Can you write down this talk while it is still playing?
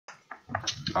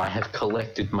I have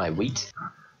collected my wheat.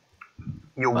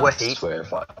 Your I wheat? swear,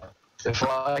 if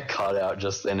I cut out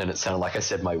just then and it sounded like I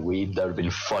said my weed, that would have been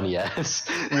funny as.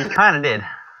 You kinda did.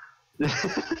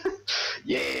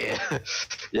 Yeah.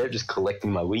 Yeah, just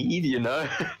collecting my weed, you know?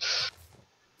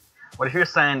 What if you're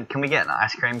saying, can we get an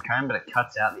ice cream cone, but it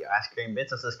cuts out the ice cream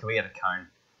bits? It says, can we get a cone?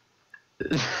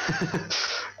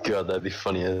 God, that'd be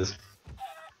funny as.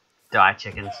 Die,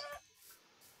 chickens.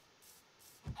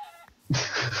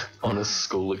 On a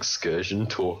school excursion,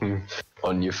 talking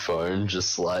on your phone,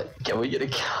 just like, can we get a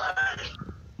cone?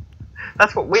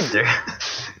 That's what we'd do.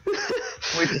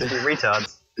 We'd just be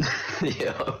retards.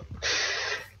 Yeah.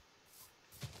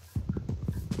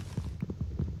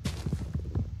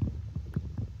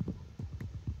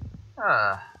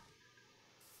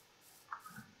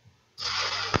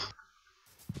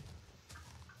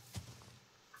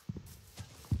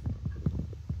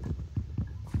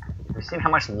 Have you seen how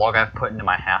much log I've put into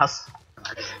my house?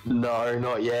 No,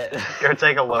 not yet. Go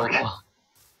take a look. Oh.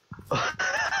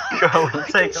 Go and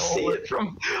take a See look. it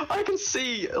from. I can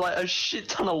see like a shit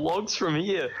ton of logs from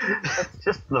here. That's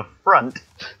just the front.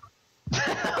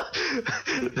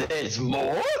 There's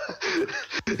more.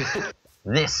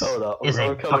 This Hold up, is a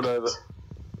I'm coming bucket. over.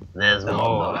 There's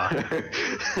more.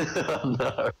 Oh,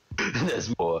 no.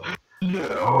 There's more. No.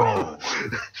 Oh.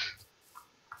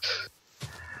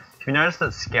 Have you noticed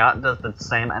that Scout does the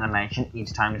same animation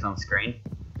each time he's on screen?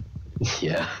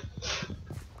 Yeah.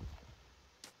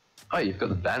 Oh, you've got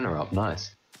the banner up.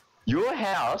 Nice. Your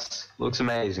house looks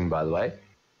amazing, by the way.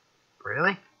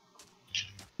 Really?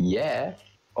 Yeah.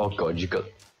 Oh god, you've got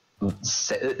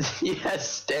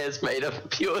stairs made of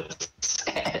pure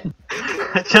sand.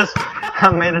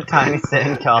 I made a tiny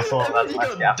sandcastle and that's You my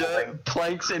got scaffolding. dirt,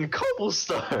 planks, and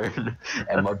cobblestone.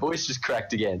 And my voice just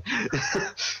cracked again.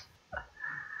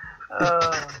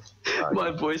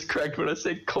 My voice cracked when I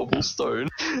said cobblestone.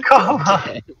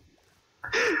 Cobblestone!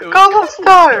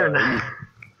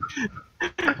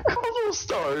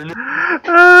 Cobblestone!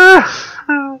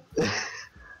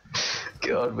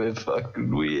 God, we're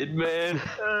fucking weird, man.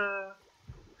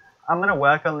 I'm gonna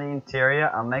work on the interior.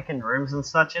 I'm making rooms and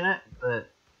such in it, but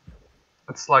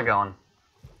it's slow going.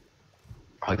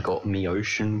 I got me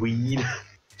ocean weed.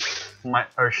 My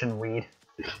ocean weed.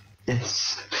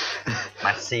 Yes.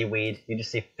 My seaweed. You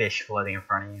just see fish floating in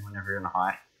front of you whenever you're in a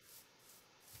high.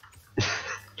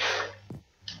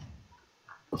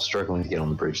 I'm struggling to get on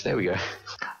the bridge. There we go.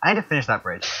 I need to finish that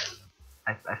bridge.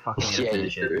 I fucking need to Yeah,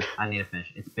 finish you do. it. I need to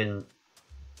finish it. It's been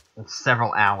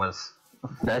several hours.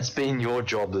 That's been your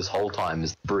job this whole time,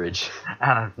 is the bridge.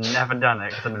 And I've never done it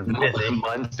because I've been busy.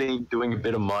 Mine's been doing a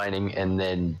bit of mining and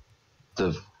then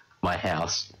my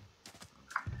house.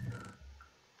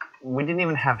 We didn't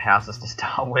even have houses to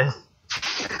start with.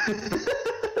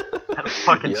 Had a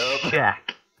fucking Yup.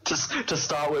 shack. Just to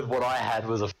start with, what I had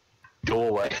was a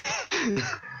doorway.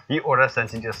 You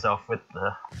auto-censored yourself with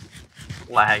the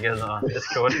laggers on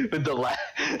Discord. With the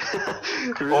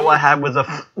All I had was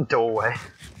a doorway.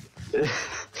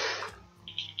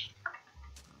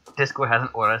 Discord has an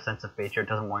auto-censor feature it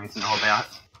doesn't want you to know about.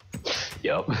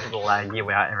 Yup. It'll lag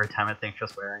you out every time it thinks you're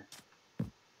swearing.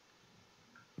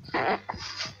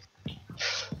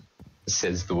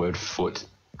 Says the word foot,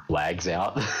 lags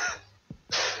out.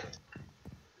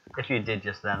 If you did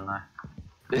just then, though.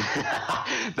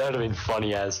 That would have been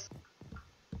funny as.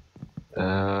 What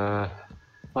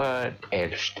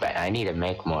else? I need to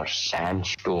make more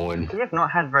sandstone. We have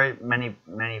not had very many.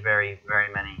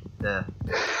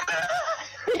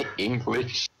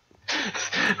 English.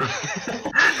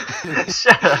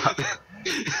 Shut up!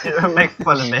 You don't make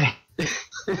fun of me.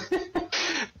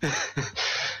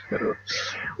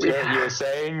 Yeah, you were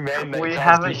saying, man, we they can't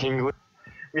haven't- speak English.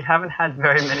 We haven't had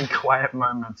very many quiet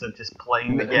moments of just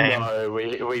playing the game. No,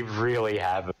 we really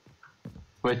haven't.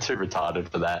 We're too retarded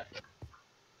for that.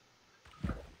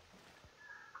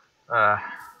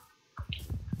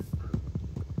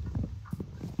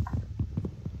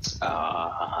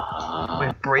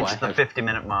 We've breached the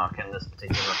 50-minute mark in this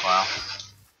particular file.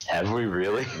 Have we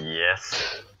really?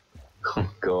 Yes. Oh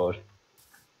god.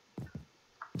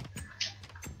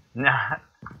 Nah,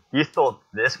 you thought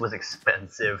this was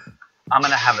expensive. I'm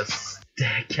gonna have a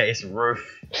staircase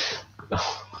roof.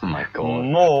 Oh my god.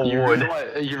 More wood.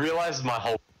 You realize my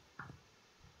whole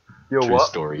Your what?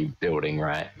 two-story building,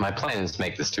 right? My plan is to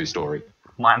make this two-story.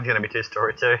 Mine's gonna be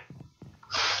 2-story too.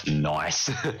 Nice.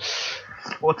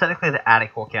 Well, technically the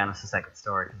attic will count as the second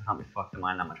story because I can't be fucked to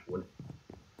mine that much wood.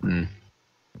 Hmm.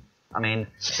 I mean,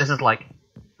 this is like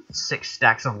 6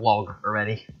 stacks of log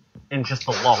already. In just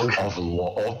the log. Of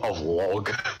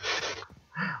log.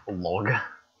 Log.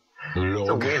 It's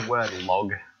a weird word,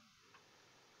 log.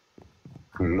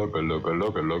 Look. Where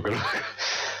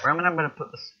am I gonna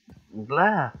put this?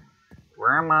 Blah.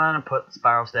 Where am I gonna put the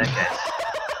spiral staircase?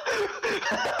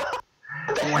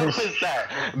 What is that?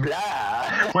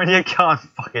 Blah. When you can't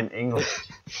fucking English.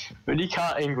 When you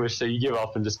can't English, so you give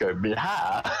up and just go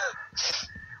blah.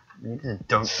 You just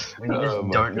don't. When you just Oh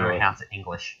my don't know God. how to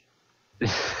English.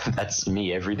 That's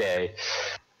me every day.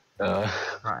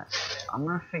 Right. I'm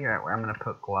gonna figure out where I'm gonna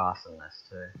put glass in this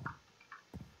too.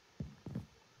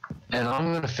 And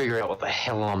I'm gonna figure out what the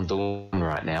hell I'm doing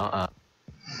right now.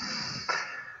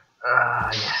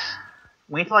 Yeah.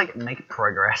 We need to like make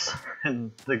progress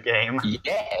in the game.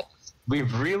 Yeah, we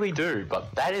really do,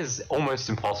 but that is almost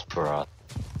impossible for us.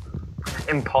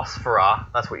 Impossible.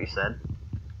 That's what you said.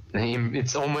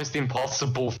 It's almost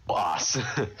impossible for us.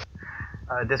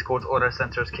 Discord's auto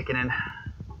sensor is kicking in.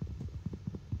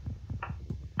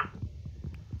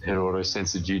 It auto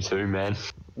censored you too, man.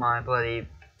 My bloody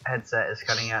headset is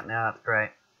cutting out now. That's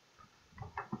great.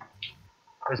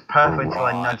 It was perfect until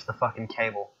I Right. nudged the fucking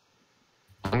cable.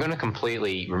 I'm gonna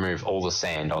completely remove all the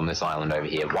sand on this island over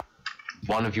here.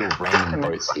 One of your random My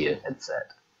boats fucking here.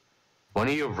 Headset. One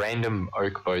of your random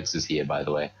oak boats is here, by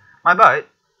the way. My boat?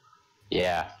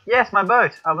 Yeah. Yes, my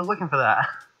boat. I was looking for that.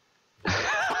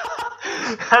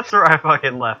 That's where I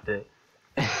fucking left it.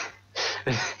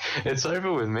 It's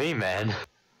over with me, man.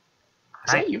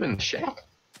 Is that you in the shack?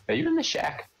 Are you in the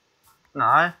shack?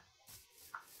 No.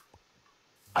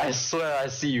 I swear I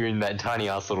see you in that tiny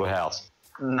ass little house.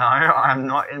 No, I'm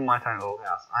not in my tiny little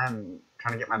house. I am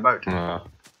trying to get my boat.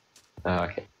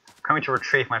 Okay. Coming to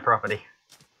retrieve my property.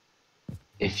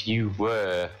 If you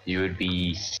were, you would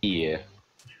be here.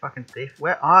 You fucking thief.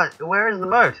 Where is the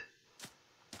boat?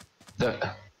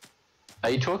 Are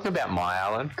you talking about my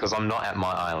island? Because I'm not at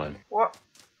my island. What?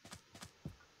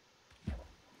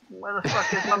 Where the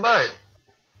fuck is my boat?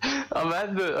 I'm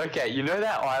at the... Okay, you know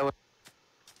that island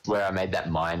where I made that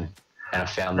mine? And I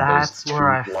found That's those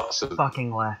where I two blocks of...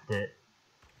 fucking left it.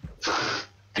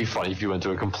 Be funny if you went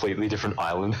to a completely different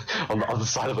island on the other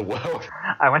side of the world.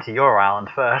 I went to your island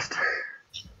first.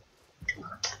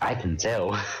 I can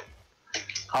tell.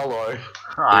 Hello.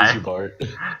 Hi. There's your boat.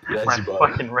 That's My your boat.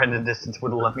 fucking render distance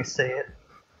wouldn't let me see it.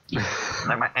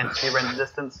 Like my entity render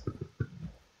distance.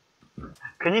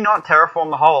 Can you not terraform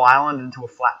the whole island into a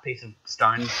flat piece of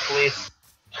stone, please?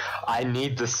 I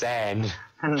need the sand.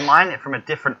 And mine it from a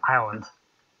different island.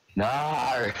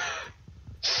 No.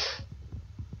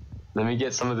 Let me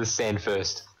get some of this sand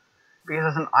first. Because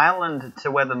there's an island to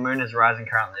where the moon is rising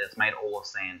currently that's made all of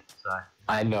sand, so...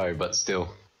 I know, but still.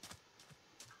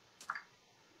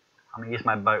 I'm gonna use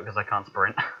my boat because I can't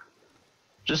sprint.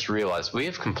 Just realized we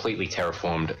have completely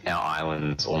terraformed our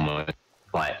islands almost.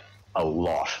 Like, a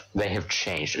lot. They have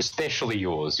changed, especially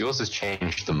yours. Yours has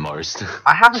changed the most.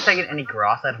 I haven't taken any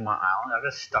grass out of my island, I've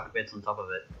just stuck bits on top of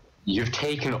it. You've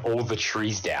taken all the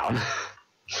trees down.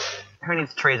 Who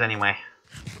needs trees anyway?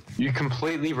 You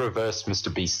completely reversed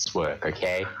Mr. Beast's work,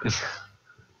 okay?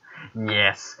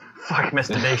 Yes. Fuck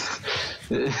Mr. Beast.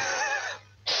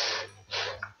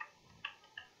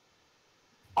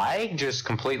 I just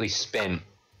completely spent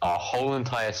a whole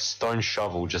entire stone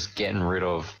shovel just getting rid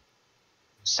of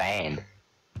sand.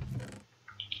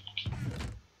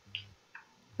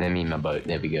 Let me in my boat.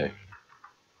 There we go.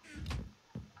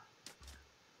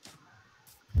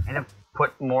 I need to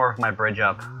put more of my bridge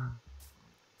up.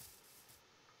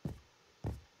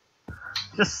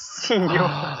 Just see you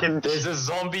fucking... There's a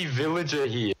zombie villager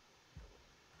here.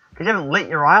 Because you haven't lit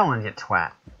your island, you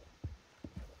twat.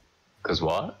 Cause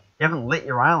what? You haven't lit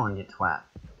your island, you twat.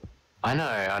 I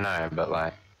know, but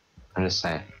like, I'm just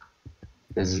saying.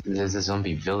 There's a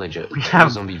zombie villager. We Two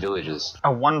have- zombie villagers.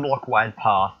 A 1 block wide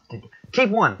path. Keep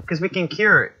one, because we can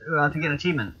cure it to get an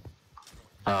achievement.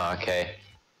 Oh, okay.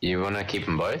 You wanna keep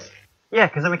them both? Yeah,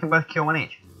 because then we can both kill one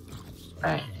each.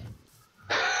 Right.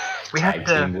 We have Tag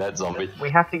to- team that zombie.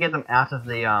 We have to get them out of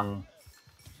the,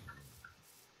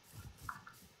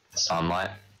 Sunlight.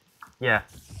 yeah.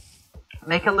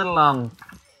 Make a little, I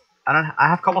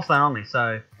have cobblestone on me,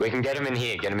 so We can get him in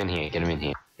here. Get him in here. Get him in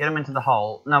here. get them into the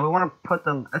hole. No, we want to put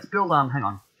them, let's build, hang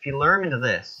on. If you lure them into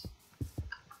this.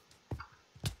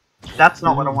 That's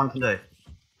not what I want to do.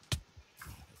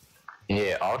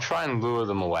 Yeah, I'll try and lure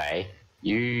them away.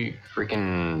 You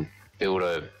freaking build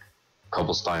a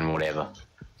cobblestone whatever.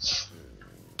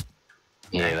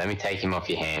 Yeah, let me take him off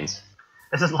your hands.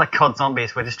 This is like COD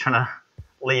Zombies, we're just trying to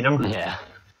lead them. Yeah.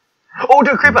 Oh,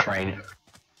 dude, creeper! Train.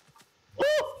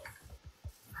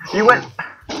 You went...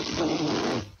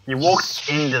 You walked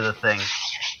into the thing.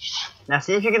 Now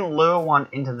see if you can lure one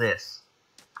into this.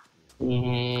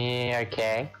 Yeah,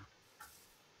 okay.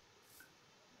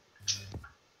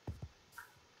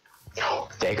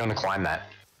 They're gonna climb that.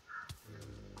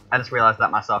 I just realized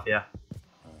that myself, yeah.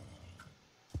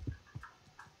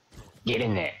 Get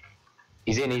in there.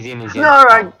 He's in. No,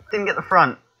 I didn't get the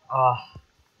front. Oh.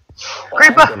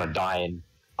 Creeper! I'm gonna die in.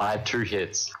 I had 2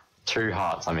 hits. 2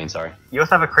 hearts, I mean, sorry. You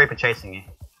also have a creeper chasing you.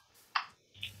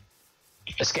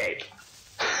 Escape.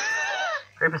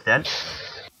 Creeper's dead.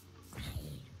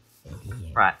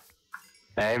 Right.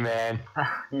 Hey, man.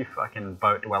 You fucking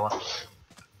boat dweller.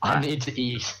 I need to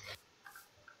eat.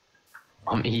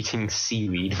 I'm eating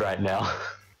seaweed right now.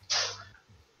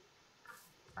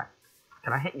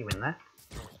 Can I hit you in there?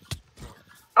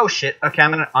 Oh shit, okay,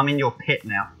 I'm in your pit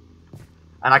now.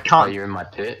 And I can't... Oh, you're in my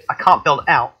pit? I can't build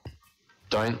out.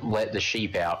 Don't let the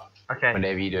sheep out. Okay.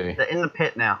 Whatever you do. They're in the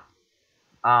pit now.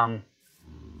 Fuck,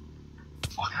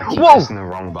 I keep Whoa! pressing the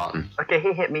wrong button. Okay,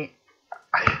 he hit me.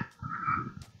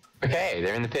 Okay,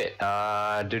 they're in the pit.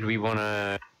 Did we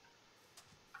wanna...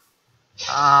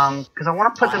 Because I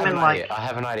want to put them in like... I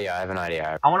have an idea.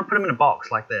 I want to put them in a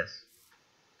box like this.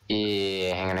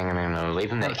 Yeah, hang on. Leave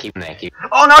them there, keep them there.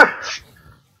 Oh no!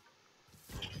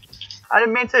 I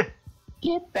didn't mean to.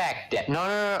 Get back there. No.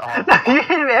 Oh. No, you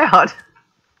hit me out.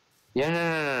 Yeah,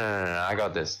 no, I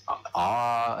got this.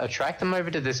 Attract them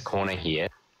over to this corner here.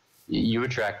 You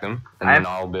attract them, and then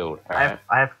I'll build, alright?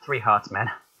 I have 3 hearts, man.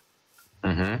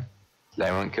 Mm-hmm.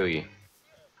 They won't kill you.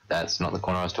 That's not the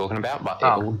corner I was talking about, but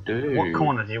it will do. What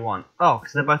corner do you want? Oh,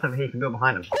 because they're both over here, you can build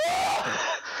behind them.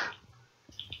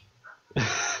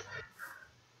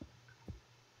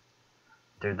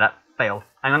 Dude, that failed.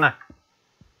 Hang on, no.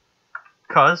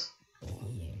 Cause...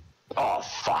 Oh,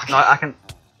 fuck. No, I can...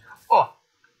 Oh!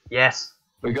 Yes.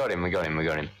 We got him.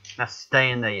 Now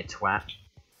stay in there, you twat.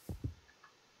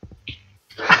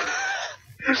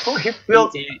 We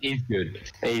built...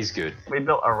 He's good. We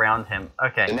built around him.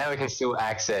 Okay. And now we can still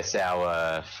access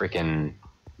our, frickin'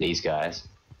 these guys.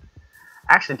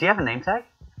 Actually, do you have a name tag?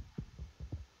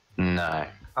 No.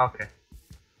 Okay.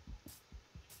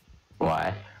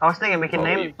 Why? I was thinking we could What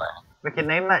were name... you playing? We could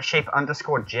name that shape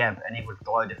 _Jeb and he would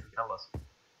glow different colours.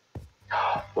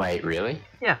 Wait, really?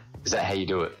 Yeah. Is that how you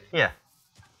do it? Yeah.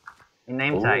 You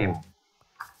name tag him. Ooh.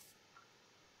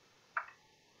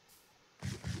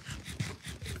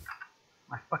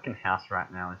 My fucking house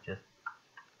right now is just...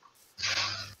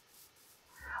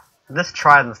 This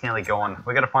trident's nearly gone.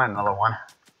 We gotta find another one.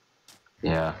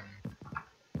 Yeah.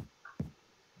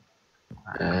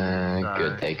 So-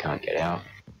 Good, they can't get out.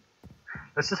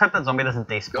 Let's just hope that zombie doesn't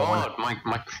despawn. God,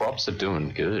 my crops are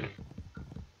doing good.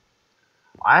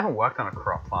 I haven't worked on a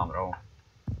crop farm at all.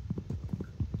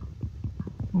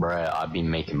 Bruh, I've been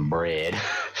making bread.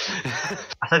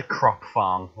 I said crop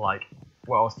farm, like,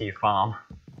 what else do you farm?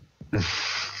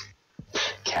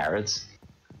 Carrots.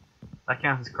 That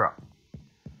counts as crop.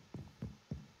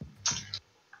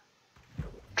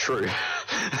 True.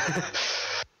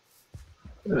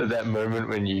 That moment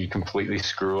when you completely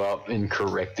screw up in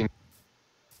correcting.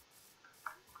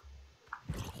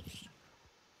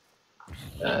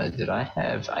 Did I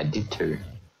have? I did too.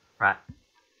 Right.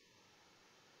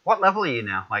 What level are you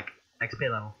now? Like,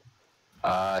 XP level?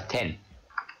 10.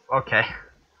 Okay.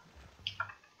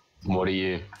 What are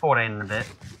you? 14 and a bit.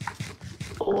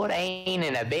 14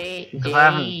 and a bit. Because I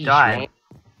haven't died.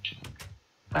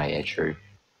 Oh yeah, true.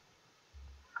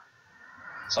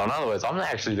 So in other words, I'm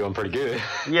actually doing pretty good.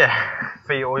 Yeah,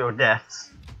 for all your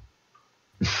deaths.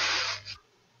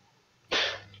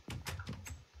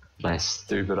 My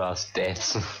stupid ass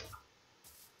deaths.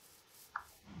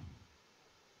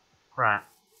 Right.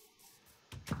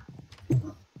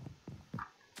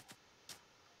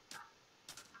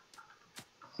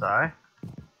 So,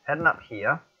 heading up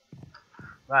here.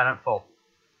 Right, don't fall.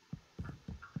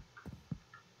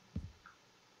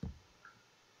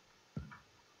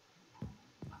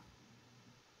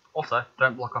 Also,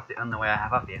 don't block off the only way I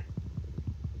have up here.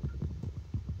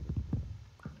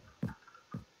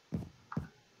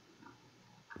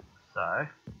 So,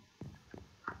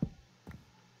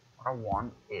 what I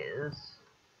want is...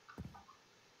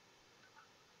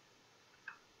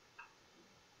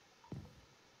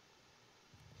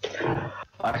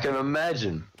 I can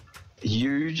imagine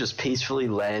you just peacefully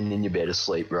laying in your bed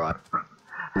asleep, right?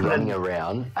 Running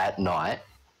around at night,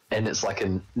 and it's like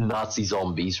a Nazi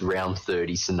zombies round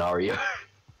 30 scenario.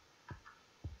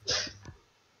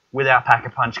 Without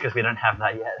Pack-a-Punch, because we don't have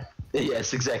that yet.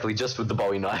 Yes, exactly, just with the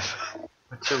Bowie knife.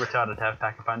 We're too retarded to have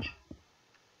Pack-a-Punch.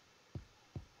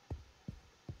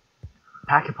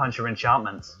 Pack-a-Punch are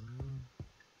enchantments.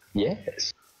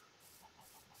 Yes.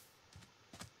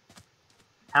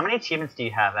 How many achievements do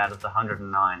you have out of the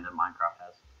 109 that Minecraft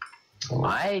has?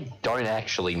 I don't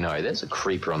actually know. There's a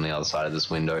creeper on the other side of this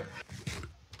window.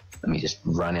 Let me just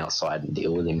run outside and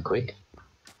deal with him quick.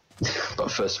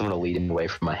 But first I'm going to lead him away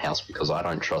from my house because I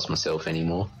don't trust myself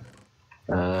anymore.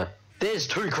 There's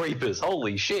 2 creepers!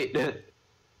 Holy shit!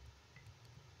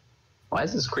 Why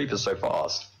is this creeper so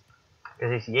fast?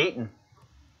 Because he's Yeet'n.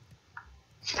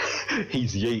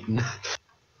 He's Yeet'n.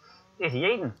 He's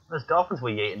Yeet'n. Those dolphins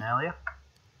were Yeet'n earlier.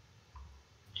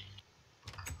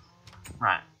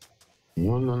 Right.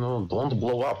 No, don't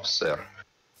blow up, sir.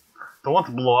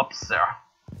 Don't blow up, sir.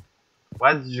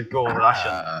 Why did you go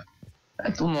Russian? I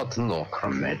do not know,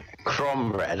 comrade.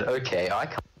 Comrade, okay, I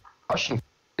can't Russian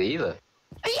either.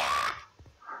 Yeah!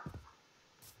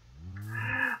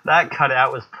 That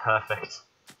cutout was perfect.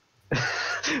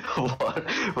 What?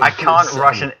 I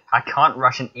can't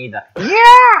Russian either.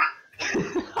 Yeah!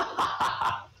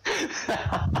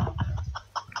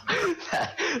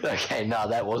 Okay, no,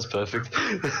 that was perfect.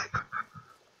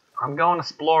 I'm going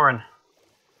exploring.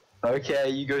 Okay,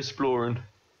 you go exploring.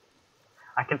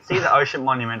 I can see the ocean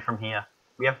monument from here.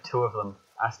 We have 2 of them.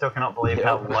 I still cannot believe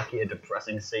how Yep. lucky a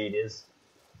depressing seed is.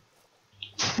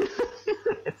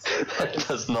 That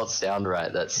does not sound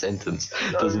right, that sentence.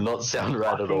 Does not sound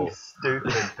right at all.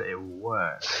 Stupid, but it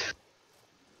works.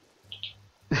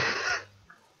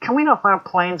 Can we not find a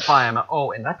plains biome?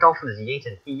 Oh, and that dolphin is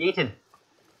Yeet'n. He Yeet'n.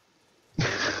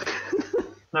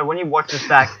 No, when you watch this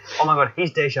back, oh my god,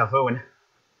 he's deja vuing.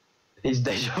 He's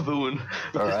deja vuing.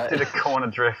 He just Alright. did a corner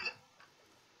drift.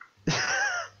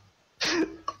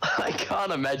 I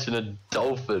can't imagine a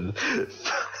dolphin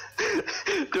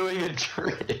doing a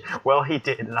trick. Well, he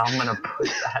did, and I'm gonna put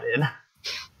that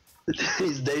in.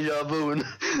 He's deja vuing.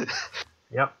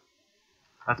 Yep.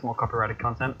 That's more copyrighted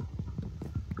content.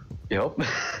 Yep.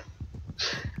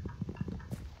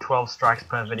 12 strikes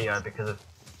per video because of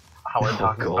Hello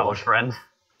Darkness God. Bell's friend.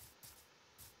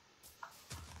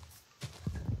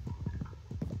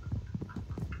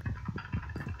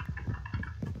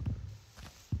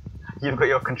 You've got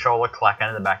your controller clacking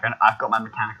in the background. I've got my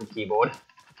mechanical keyboard.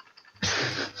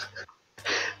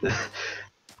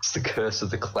 It's the curse of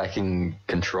the clacking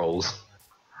controls.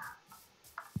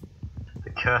 The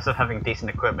curse of having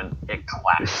decent equipment. It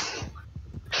clacks.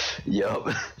 Yup.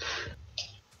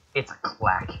 It's a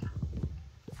clack.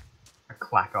 A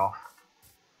clack off.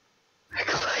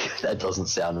 That doesn't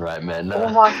sound right, man. No.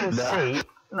 All I can No. see,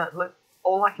 no, look,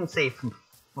 all I can see from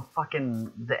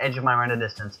fucking the edge of my render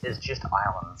distance is just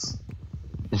islands.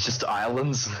 It's just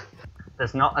islands.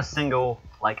 There's not a single,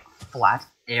 like, flat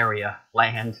area,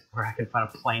 land, where I can find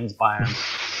a plains biome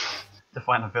to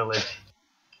find a village.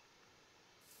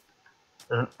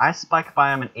 There's an ice spike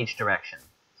biome in each direction,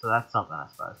 so that's something, I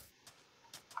suppose.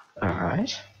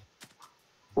 Alright.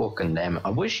 Fucking damn it. I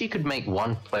wish you could make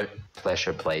one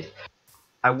pleasure plate.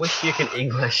 I wish you could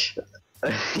English.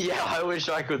 Yeah, I wish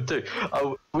I could too.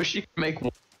 I wish you could make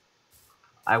one.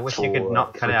 I wish you could For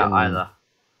not cut out freaking- either.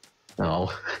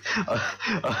 No.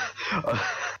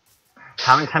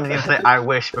 How many times are you gonna say I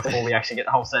wish before we actually get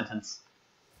the whole sentence?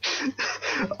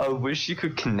 I wish you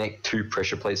could connect 2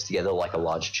 pressure plates together like a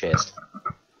large chest.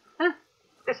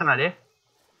 That's an idea.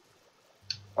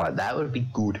 Like, that would be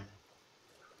good.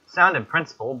 Sound in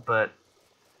principle, but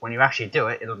when you actually do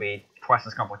it, it'll be twice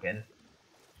as complicated.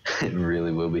 It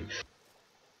really will be.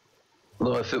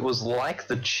 Although if it was like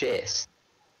the chest,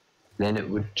 then it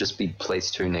would just be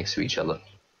placed 2 next to each other.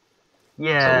 So it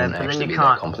Yeah, wouldn't but then actually you be can't.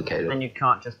 that complicated. Then you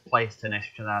can't just place 2 next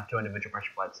to each other. Have 2 individual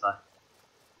pressure plates, though.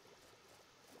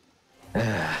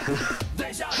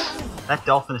 That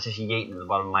dolphin is just yeeting at the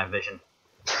bottom of my vision.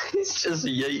 It's just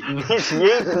yeeting. He's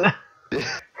yeeting.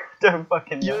 Don't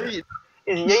fucking know. Yeet.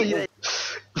 He's yeeting.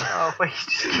 Oh, but he's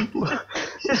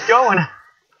just going.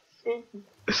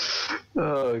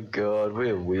 Oh god,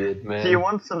 we're weird, man. Do you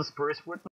want some spruce wood?